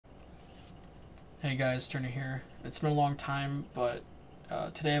Hey guys, Turner here. It's been a long time, but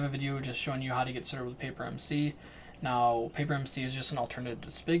today I have a video just showing you how to get started with PaperMC. Now, PaperMC is just an alternative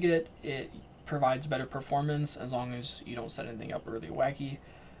to Spigot. It provides better performance as long as you don't set anything up really wacky.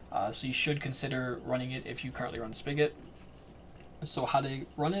 So you should consider running it if you currently run Spigot. So how to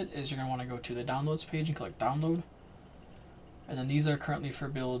run it is you're going to want to go to the downloads page and click download. And then these are currently for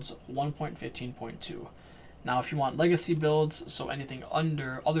builds 1.15.2. Now, if you want legacy builds, so anything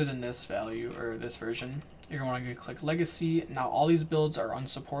other than this value or this version, you're going to want to click legacy. Now, all these builds are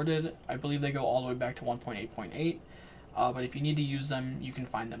unsupported. I believe they go all the way back to 1.8.8, but if you need to use them, you can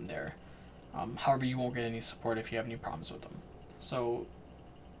find them there. However, you won't get any support if you have any problems with them. So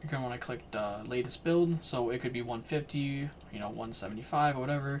you're going to want to click the latest build. So it could be 150, 175 or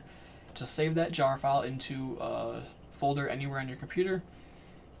whatever. Just save that jar file into a folder anywhere on your computer.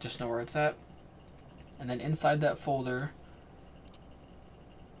 Just know where it's at. And then inside that folder,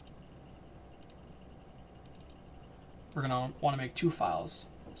 we're going to want to make two files.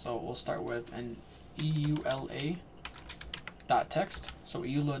 So we'll start with an eula.txt. So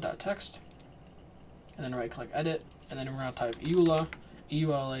eula.txt. And then right click edit. And then we're going to type eula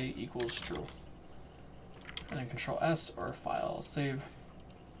equals true. And then control S or file save.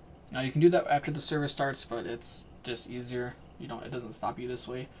 Now you can do that after the server starts, but it's just easier. It doesn't stop you this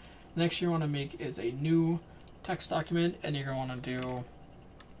way. The next you want to make is a new text document, and you're going to want to do,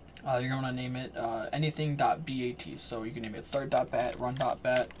 you're going to name it anything.bat. So you can name it start.bat,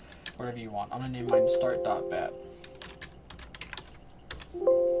 run.bat, whatever you want. I'm going to name mine start.bat.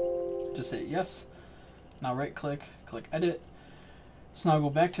 Just hit yes. Now right click, click edit. So now go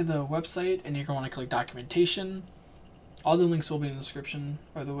back to the website, and you're going to want to click documentation. All the links will be in the description,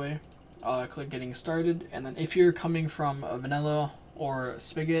 by the way. Click getting started, and then if you're coming from a vanilla or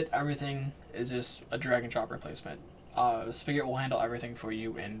Spigot, everything is just a drag and drop replacement. Spigot will handle everything for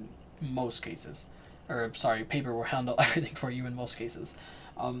you in most cases. Or sorry, Paper will handle everything for you in most cases.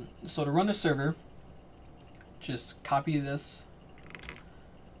 So to run a server, just copy these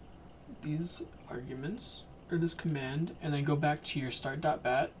arguments, or this command, and then go back to your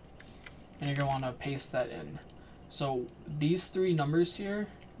start.bat, and you're going to want to paste that in. So these three numbers here,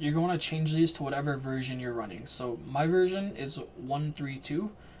 you're going to change these to whatever version you're running. So my version is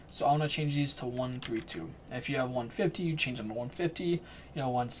 132, so I want to change these to 132. If you have 150, you change them to 150.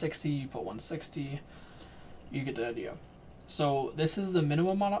 160, you put 160. You get the idea. So this is the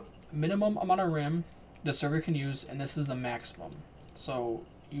minimum amount of RAM the server can use, and this is the maximum. So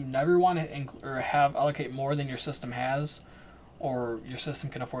you never want to allocate more than your system has, or your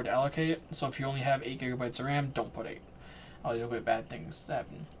system can afford to allocate. So if you only have 8 gigabytes of RAM, don't put 8. You'll get bad things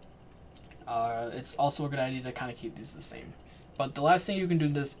happen. It's also a good idea to kind of keep these the same. But the last thing you can do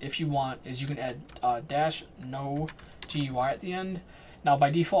this, if you want, is you can add dash no GUI at the end. Now by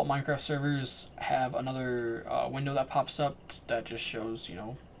default, Minecraft servers have another window that pops up that just shows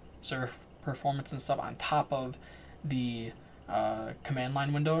server performance and stuff on top of the command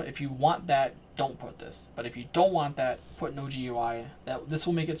line window. If you want that, don't put this. But if you don't want that, put no GUI. This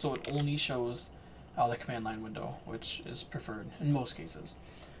will make it so it only shows the command line window, which is preferred in most cases.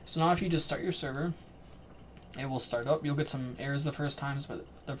 So now if you just start your server, it will start up. You'll get some errors the first time, but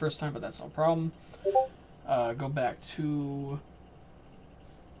that's no problem. Go back to,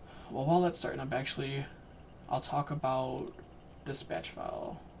 well, while that's starting up, actually, I'll talk about this batch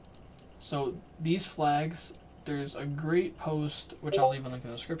file. So these flags, there's a great post, which I'll leave a link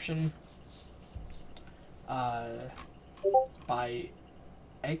in the description, by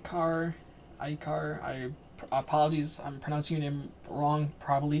Aikar. Apologies, I'm pronouncing your name wrong,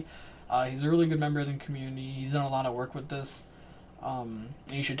 probably. He's a really good member of the community. He's done a lot of work with this. And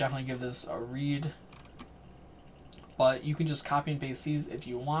you should definitely give this a read. But you can just copy and paste these if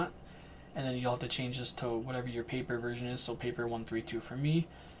you want, and then you'll have to change this to whatever your paper version is, so paper 132 for me.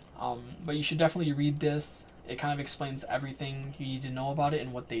 But you should definitely read this. It kind of explains everything you need to know about it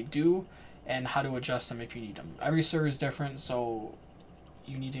and what they do, and how to adjust them if you need them. Every server is different, so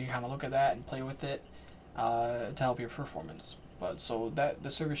you need to kind of look at that and play with it to help your performance. But so that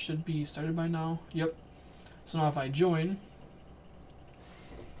the server should be started by now. Yep. So now if I join,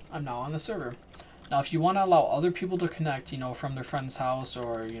 I'm now on the server. Now if you want to allow other people to connect, from their friend's house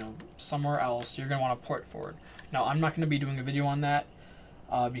or somewhere else, you're gonna want to port forward. Now I'm not going to be doing a video on that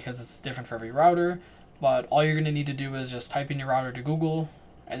because it's different for every router. But all you're gonna need to do is just type in your router to Google,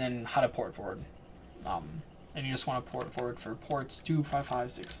 and then how to port forward. And you just want to port forward for ports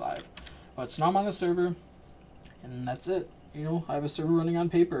 25565. But so now I'm on the server, and that's it. I have a server running on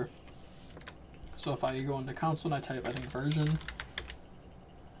Paper. So if I go into console and I type, I think, version,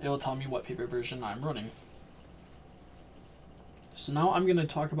 it will tell me what Paper version I'm running. So now I'm going to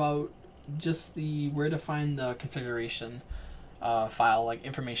talk about just the where to find the configuration file, like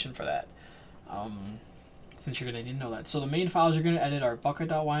information for that. Since you're going to need to know that. So the main files you're going to edit are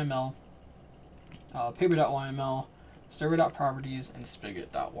bucket.yml, paper.yml, server.properties, and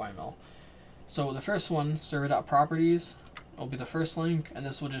spigot.yml. So the first one, server.properties, will be the first link, and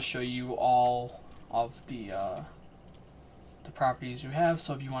this will just show you all of the properties you have.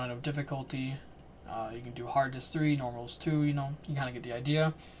 So if you want to know difficulty, you can do hard is 3, normal is 2, you know, you kind of get the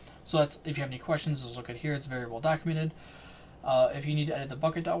idea. So that's, if you have any questions, just look at here, it's very well documented. If you need to edit the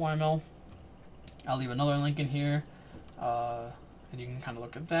bucket.yml, I'll leave another link in here, and you can kind of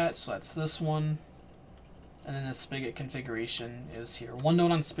look at that. So that's this one, and then the Spigot configuration is here. One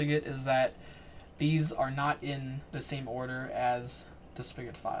note on Spigot is that these are not in the same order as the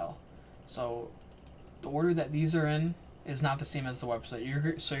Spigot file. So the order that these are in is not the same as the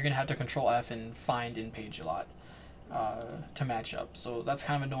website. So you're going to have to Control F and find in page a lot to match up. So that's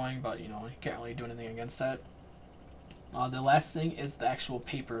kind of annoying, but you know, you can't really do anything against that. The last thing is the actual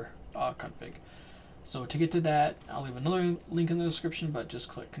paper config. So to get to that, I'll leave another link in the description, but just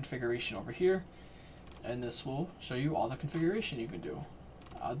click configuration over here, and this will show you all the configuration you can do.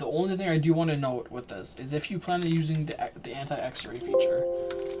 The only thing I do want to note with this is if you plan on using the anti-X-ray feature,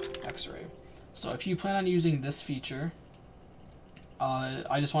 X-ray. So if you plan on using this feature,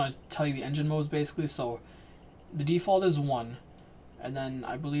 I just want to tell you the engine modes basically. So the default is 1, and then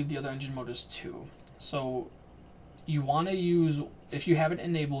I believe the other engine mode is 2. So you want to use, if you have it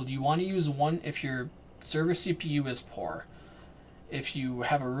enabled, you want to use 1 if your server CPU is poor. If you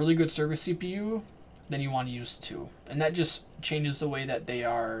have a really good server CPU, then you want to use 2. And that just changes the way that they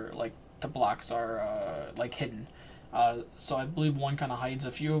are, like the blocks are like hidden. So I believe 1 kind of hides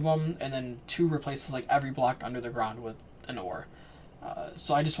a few of them, and then 2 replaces like every block under the ground with an ore.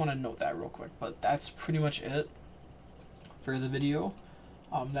 So I just want to note that real quick, but that's pretty much it for the video.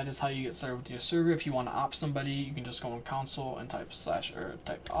 That is how you get started with your server. If you want to opt somebody, you can just go in console and type / or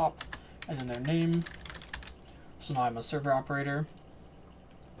type op and then their name. So now I'm a server operator.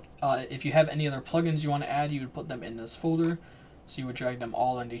 If you have any other plugins you want to add, you would put them in this folder. So you would drag them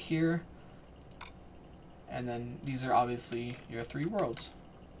all into here. And then these are obviously your 3 worlds.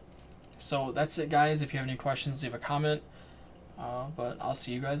 So that's it, guys. If you have any questions, leave a comment. But I'll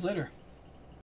see you guys later.